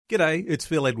G'day, it's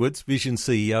Phil Edwards, Vision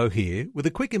CEO here, with a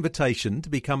quick invitation to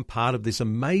become part of this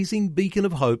amazing beacon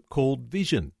of hope called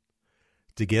Vision.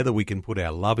 Together we can put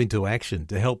our love into action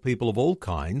to help people of all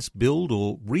kinds build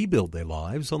or rebuild their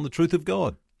lives on the truth of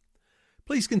God.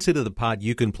 Please consider the part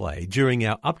you can play during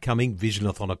our upcoming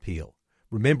Visionathon appeal,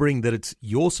 remembering that it's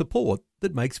your support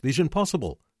that makes Vision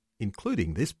possible,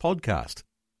 including this podcast.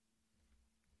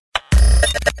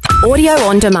 Audio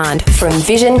on demand from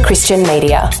Vision Christian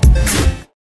Media.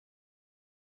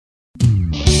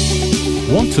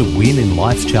 Want to win in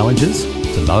life's challenges?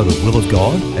 To know the will of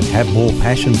God and have more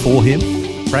passion for Him?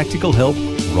 Practical help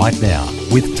right now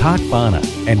with Tak Bhana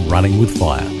and Running with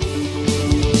Fire.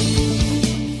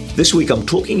 This week I'm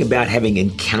talking about having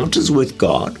encounters with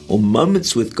God or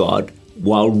moments with God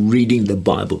while reading the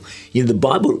Bible. You know, the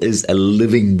Bible is a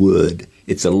living word.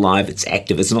 It's alive, it's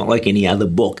active, it's not like any other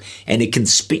book, and it can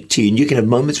speak to you, and you can have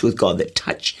moments with God that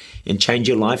touch and change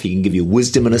your life. He can give you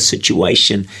wisdom in a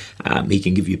situation, He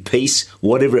can give you peace,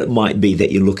 whatever it might be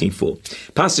that you're looking for.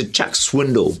 Pastor Chuck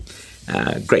Swindoll,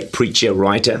 great preacher,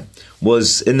 writer,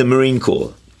 was in the Marine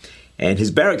Corps, and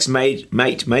his barracks mate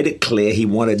made it clear he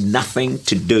wanted nothing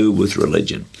to do with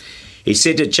religion. He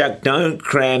said to Chuck, "Don't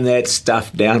cram that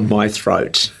stuff down my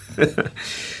throat."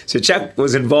 So Chuck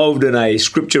was involved in a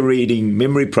scripture reading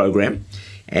memory program,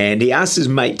 and he asked his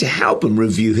mate to help him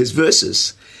review his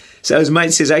verses. So his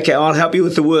mate says, "Okay, I'll help you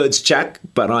with the words, Chuck,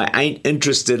 but I ain't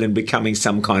interested in becoming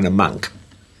some kind of monk."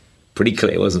 Pretty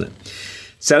clear, wasn't it?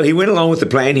 So he went along with the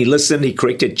plan. He listened, he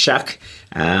corrected Chuck,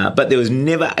 but there was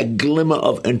never a glimmer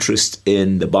of interest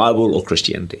in the Bible or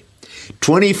Christianity.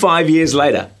 25 years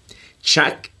later,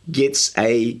 Chuck gets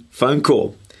a phone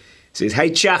call. He says, "Hey,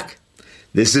 Chuck,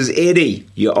 this is Eddie,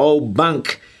 your old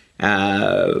bunk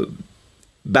buddy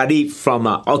from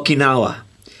Okinawa."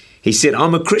 He said,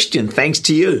 "I'm a Christian thanks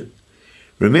to you.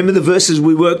 Remember the verses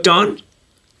we worked on?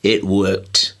 It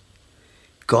worked."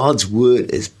 God's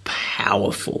word is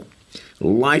powerful,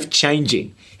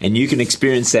 life-changing, and you can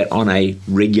experience that on a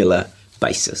regular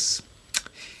basis.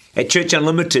 At Church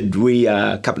Unlimited,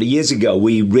 a couple of years ago,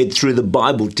 we read through the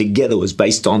Bible together. It was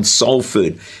based on Soul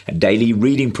Food, a daily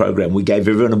reading program. We gave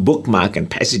everyone a bookmark and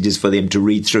passages for them to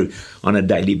read through on a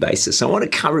daily basis. I want to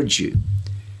encourage you.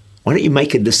 Why don't you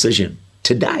make a decision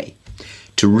today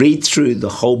to read through the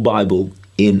whole Bible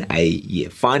in a year?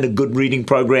 Find a good reading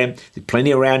program. There's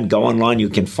plenty around. Go online. You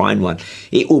can find one.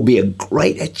 It will be a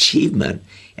great achievement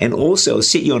and also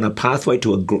set you on a pathway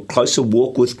to a closer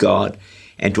walk with God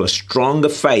and to a stronger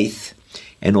faith,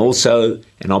 and also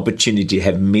an opportunity to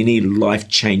have many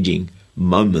life-changing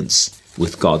moments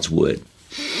with God's Word.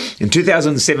 In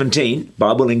 2017,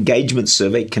 Bible Engagement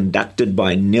Survey conducted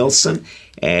by Nelson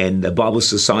and the Bible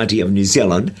Society of New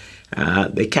Zealand,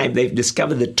 they've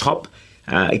discovered the top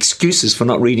excuses for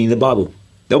not reading the Bible.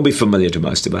 They'll be familiar to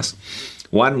most of us.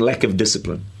 1, lack of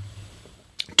discipline.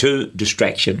 2,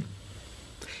 distraction.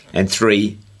 And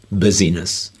 3,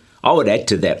 busyness. I would add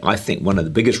to that, I think one of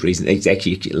the biggest reasons is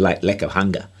actually lack of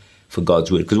hunger for God's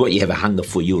word, because what you have a hunger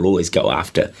for, you'll always go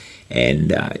after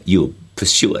and you'll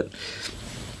pursue it.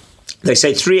 They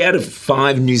say 3 out of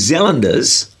 5 New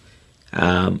Zealanders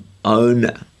who are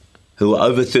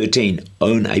over 13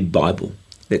 own a Bible.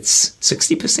 That's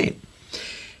 60%.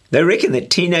 They reckon that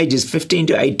teenagers 15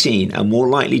 to 18 are more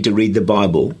likely to read the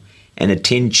Bible and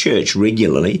attend church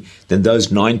regularly than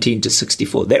those 19 to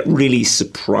 64. That really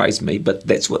surprised me, but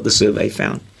that's what the survey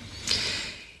found.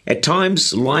 At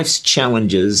times, life's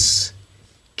challenges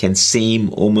can seem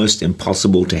almost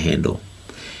impossible to handle.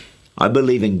 I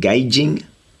believe engaging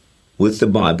with the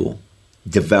Bible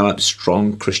develops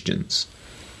strong Christians,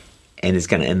 and it's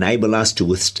going to enable us to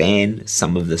withstand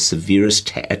some of the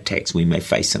severest attacks we may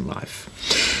face in life.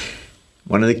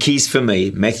 One of the keys for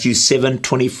me, Matthew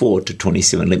 7:24 to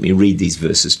 27. Let me read these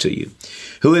verses to you.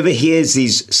 "Whoever hears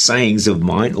these sayings of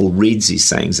mine or reads these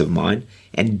sayings of mine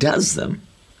and does them,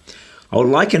 I will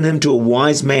liken him to a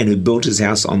wise man who built his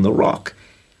house on the rock.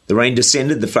 The rain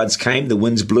descended, the floods came, the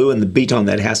winds blew and beat on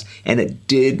that house, and it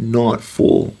did not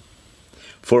fall,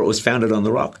 for it was founded on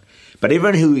the rock. But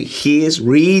everyone who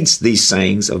reads these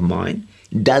sayings of mine,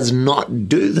 does not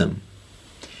do them,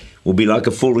 will be like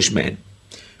a foolish man.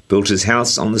 Built his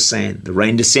house on the sand. The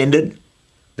rain descended,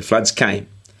 the floods came,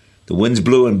 the winds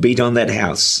blew and beat on that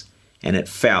house, and it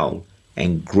fell,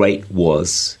 and great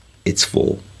was its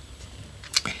fall."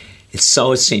 It's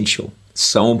so essential,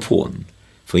 so important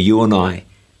for you and I,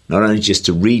 not only just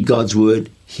to read God's word,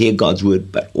 hear God's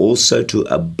word, but also to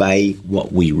obey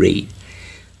what we read.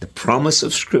 The promise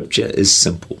of Scripture is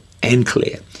simple and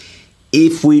clear.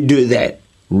 If we do that,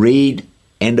 read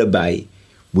and obey,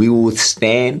 we will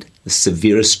withstand the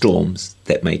severest storms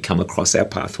that may come across our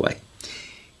pathway.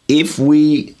 if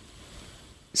we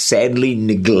sadly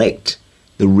neglect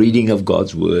the reading of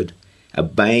God's word,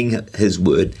 obeying his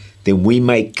word, then we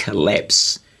may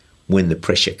collapse when the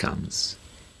pressure comes.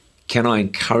 Can I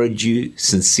encourage you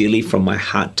sincerely from my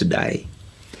heart today?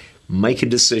 Make a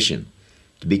decision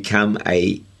to become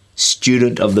a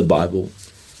student of the Bible,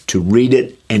 to read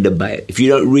it and obey it. If you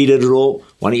don't read it at all,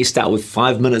 why don't you start with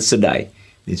 5 minutes a day,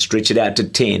 then stretch it out to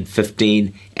 10,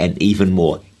 15, and even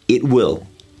more. It will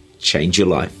change your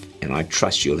life, and I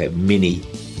trust you'll have many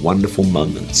wonderful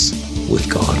moments with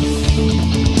God.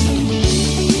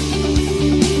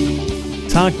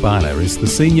 Tak Bhana is the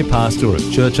Senior Pastor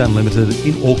of Church Unlimited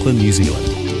in Auckland, New Zealand.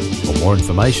 For more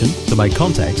information, to make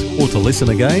contact or to listen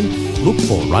again, look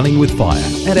for Running with Fire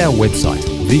at our website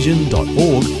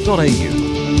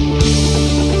vision.org.au.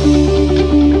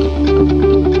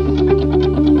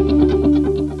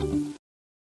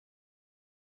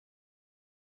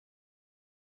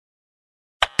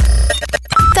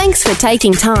 Thanks for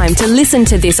taking time to listen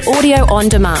to this audio on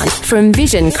demand from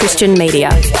Vision Christian Media.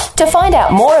 To find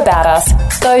out more about us,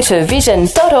 go to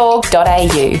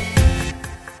vision.org.au.